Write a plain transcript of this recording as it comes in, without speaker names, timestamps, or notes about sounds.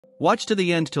Watch to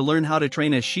the end to learn how to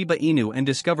train a Shiba Inu and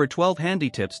discover 12 handy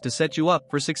tips to set you up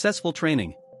for successful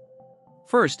training.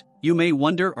 First, you may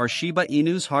wonder, are Shiba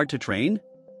Inus hard to train?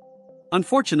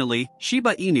 Unfortunately,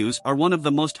 Shiba Inus are one of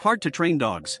the most hard to train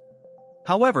dogs.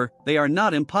 However, they are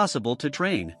not impossible to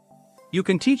train. You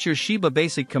can teach your Shiba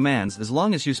basic commands as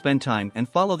long as you spend time and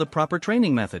follow the proper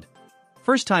training method.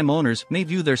 First-time owners may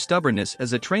view their stubbornness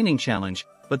as a training challenge,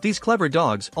 but these clever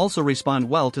dogs also respond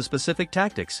well to specific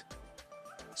tactics.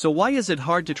 So why is it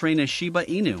hard to train a Shiba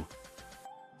Inu?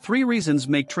 3 reasons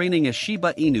make training a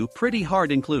Shiba Inu pretty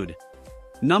hard include: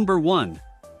 Number 1.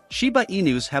 Shiba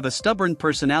Inus have a stubborn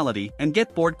personality and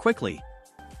get bored quickly.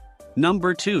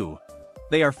 Number 2.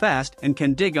 They are fast and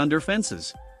can dig under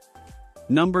fences.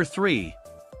 Number 3.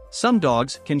 Some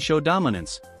dogs can show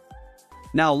dominance.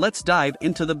 Now let's dive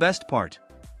into the best part.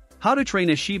 How to train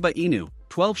a Shiba Inu.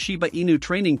 12 Shiba Inu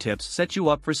training tips set you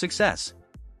up for success.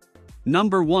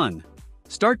 Number 1.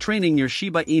 Start training your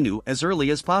Shiba Inu as early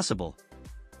as possible.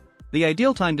 The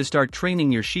ideal time to start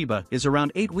training your Shiba is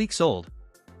around 8 weeks old.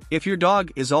 If your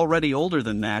dog is already older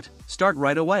than that, start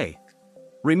right away.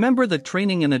 Remember that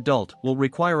training an adult will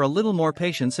require a little more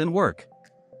patience and work.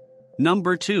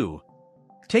 Number 2.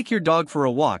 Take your dog for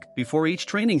a walk before each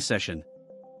training session.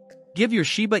 Give your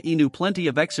Shiba Inu plenty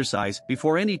of exercise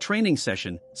before any training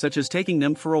session, such as taking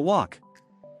them for a walk.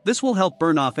 This will help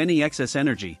burn off any excess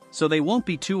energy, so they won't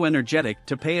be too energetic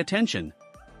to pay attention.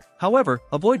 However,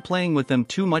 avoid playing with them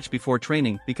too much before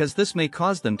training because this may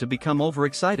cause them to become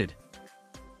overexcited.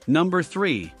 Number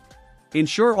 3.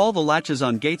 Ensure all the latches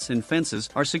on gates and fences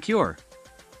are secure.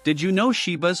 Did you know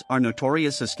Shibas are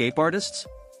notorious escape artists?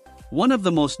 One of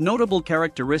the most notable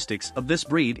characteristics of this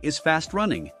breed is fast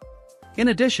running. In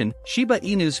addition, Shiba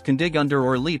Inus can dig under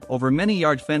or leap over many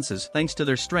yard fences thanks to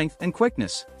their strength and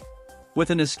quickness. With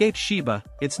an escaped Shiba,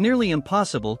 it's nearly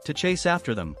impossible to chase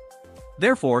after them.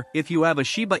 Therefore, if you have a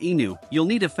Shiba Inu, you'll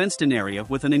need a fenced-in area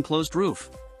with an enclosed roof.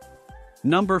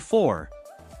 Number 4.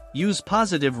 Use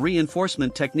positive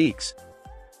reinforcement techniques.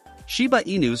 Shiba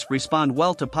Inus respond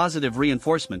well to positive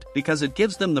reinforcement because it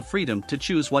gives them the freedom to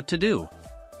choose what to do.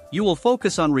 You will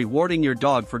focus on rewarding your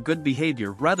dog for good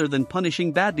behavior rather than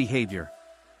punishing bad behavior.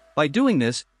 By doing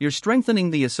this, you're strengthening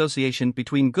the association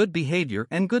between good behavior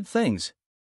and good things.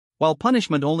 While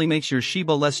punishment only makes your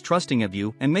Shiba less trusting of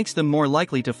you and makes them more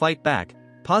likely to fight back,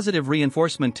 positive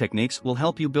reinforcement techniques will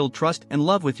help you build trust and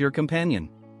love with your companion.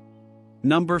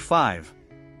 Number 5.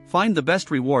 Find the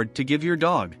best reward to give your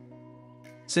dog.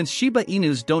 Since Shiba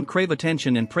Inus don't crave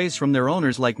attention and praise from their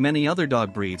owners like many other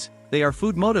dog breeds, they are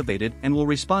food motivated and will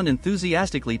respond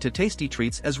enthusiastically to tasty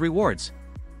treats as rewards.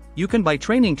 You can buy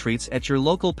training treats at your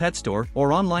local pet store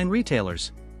or online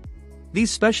retailers.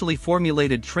 These specially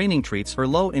formulated training treats are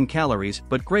low in calories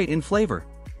but great in flavor.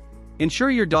 Ensure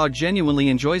your dog genuinely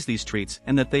enjoys these treats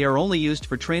and that they are only used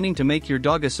for training to make your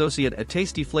dog associate a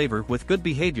tasty flavor with good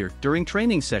behavior during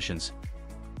training sessions.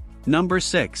 Number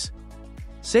 6.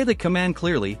 Say the command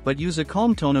clearly but use a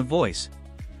calm tone of voice.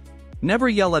 Never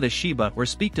yell at a Shiba or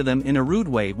speak to them in a rude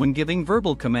way when giving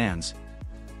verbal commands.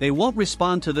 They won't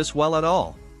respond to this well at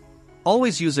all.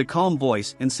 Always use a calm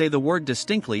voice and say the word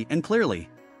distinctly and clearly.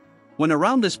 When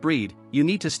around this breed, you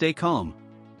need to stay calm.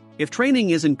 If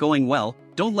training isn't going well,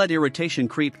 don't let irritation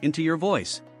creep into your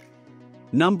voice.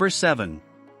 Number 7.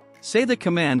 Say the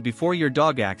command before your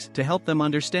dog acts to help them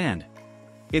understand.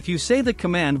 If you say the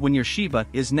command when your Shiba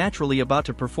is naturally about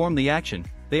to perform the action,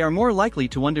 they are more likely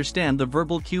to understand the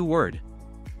verbal cue word.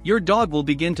 Your dog will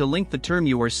begin to link the term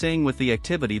you are saying with the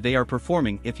activity they are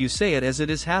performing if you say it as it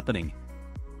is happening.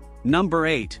 Number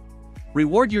 8.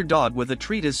 Reward your dog with a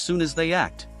treat as soon as they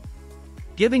act.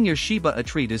 Giving your Shiba a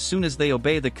treat as soon as they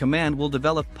obey the command will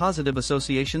develop positive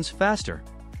associations faster.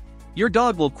 Your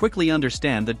dog will quickly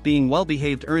understand that being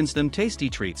well-behaved earns them tasty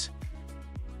treats.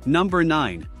 Number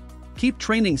 9. Keep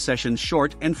training sessions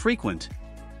short and frequent.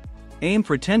 Aim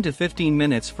for 10 to 15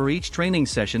 minutes for each training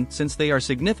session since they are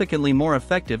significantly more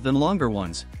effective than longer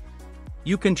ones.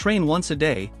 You can train once a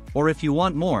day, or if you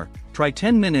want more, try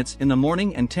 10 minutes in the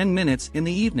morning and 10 minutes in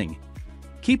the evening.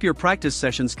 Keep your practice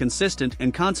sessions consistent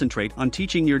and concentrate on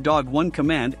teaching your dog one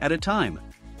command at a time.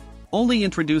 Only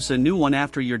introduce a new one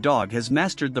after your dog has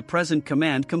mastered the present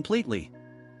command completely.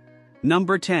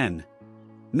 Number 10.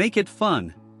 Make it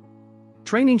fun.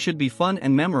 Training should be fun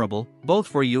and memorable, both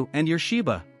for you and your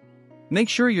Shiba. Make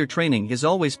sure your training is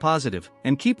always positive,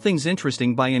 and keep things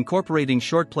interesting by incorporating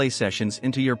short play sessions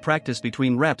into your practice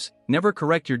between reps. Never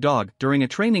correct your dog during a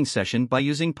training session by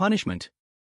using punishment.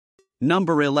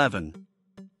 Number 11.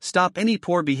 Stop any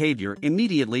poor behavior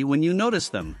immediately when you notice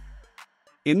them.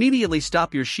 Immediately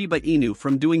stop your Shiba Inu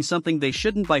from doing something they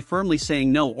shouldn't by firmly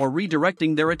saying no or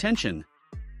redirecting their attention.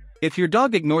 If your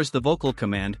dog ignores the vocal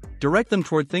command, direct them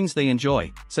toward things they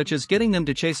enjoy, such as getting them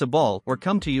to chase a ball or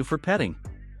come to you for petting.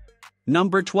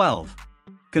 Number 12.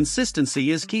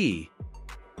 Consistency is key.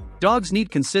 Dogs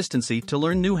need consistency to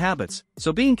learn new habits,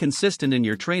 so being consistent in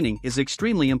your training is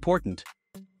extremely important.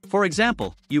 For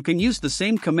example, you can use the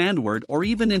same command word or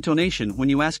even intonation when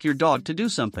you ask your dog to do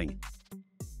something.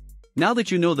 Now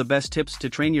that you know the best tips to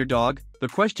train your dog, the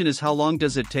question is, how long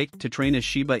does it take to train a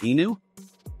Shiba Inu?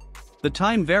 The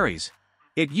time varies.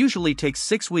 It usually takes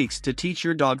 6 weeks to teach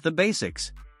your dog the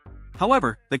basics.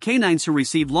 However, the canines who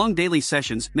receive long daily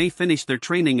sessions may finish their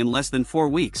training in less than 4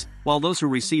 weeks, while those who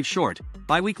receive short,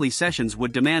 bi-weekly sessions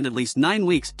would demand at least 9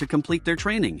 weeks to complete their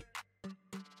training.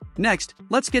 Next,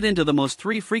 let's get into the most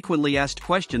 3 frequently asked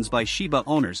questions by Shiba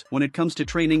owners when it comes to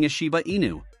training a Shiba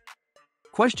Inu.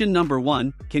 Question number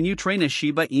 1, can you train a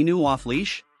Shiba Inu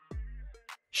off-leash?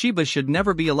 Shibas should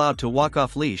never be allowed to walk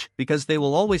off-leash because they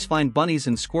will always find bunnies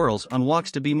and squirrels on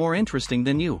walks to be more interesting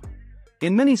than you.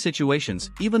 In many situations,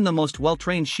 even the most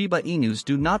well-trained Shiba Inus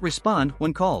do not respond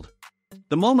when called.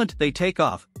 The moment they take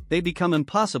off, they become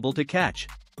impossible to catch.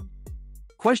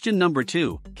 Question number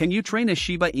 2, can you train a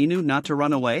Shiba Inu not to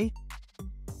run away?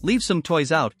 Leave some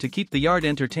toys out to keep the yard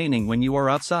entertaining when you are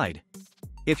outside.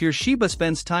 If your Shiba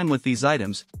spends time with these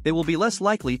items, they will be less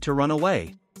likely to run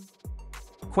away.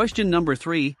 Question number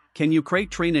 3, can you crate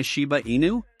train a Shiba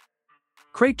Inu?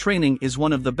 Crate training is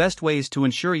one of the best ways to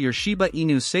ensure your Shiba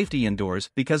Inu's safety indoors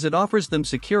because it offers them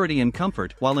security and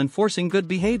comfort while enforcing good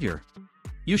behavior.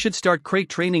 You should start crate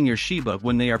training your Shiba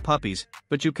when they are puppies,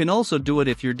 but you can also do it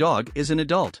if your dog is an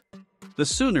adult. The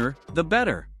sooner, the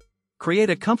better. Create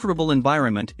a comfortable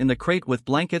environment in the crate with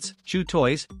blankets, chew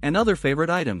toys, and other favorite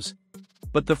items.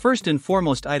 But the first and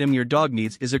foremost item your dog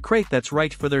needs is a crate that's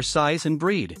right for their size and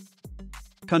breed.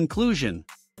 Conclusion.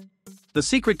 The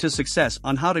secret to success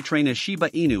on how to train a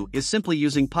Shiba Inu is simply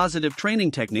using positive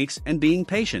training techniques and being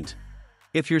patient.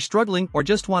 If you're struggling or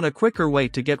just want a quicker way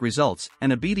to get results,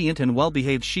 an obedient and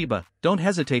well-behaved Shiba, don't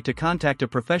hesitate to contact a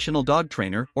professional dog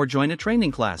trainer or join a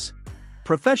training class.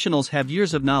 Professionals have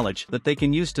years of knowledge that they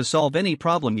can use to solve any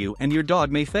problem you and your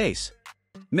dog may face.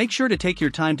 Make sure to take your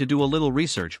time to do a little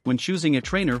research when choosing a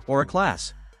trainer or a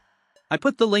class. I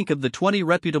put the link of the 20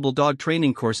 reputable dog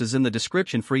training courses in the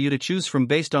description for you to choose from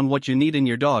based on what you need in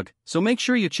your dog, so make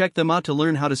sure you check them out to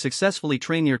learn how to successfully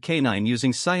train your canine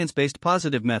using science-based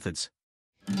positive methods.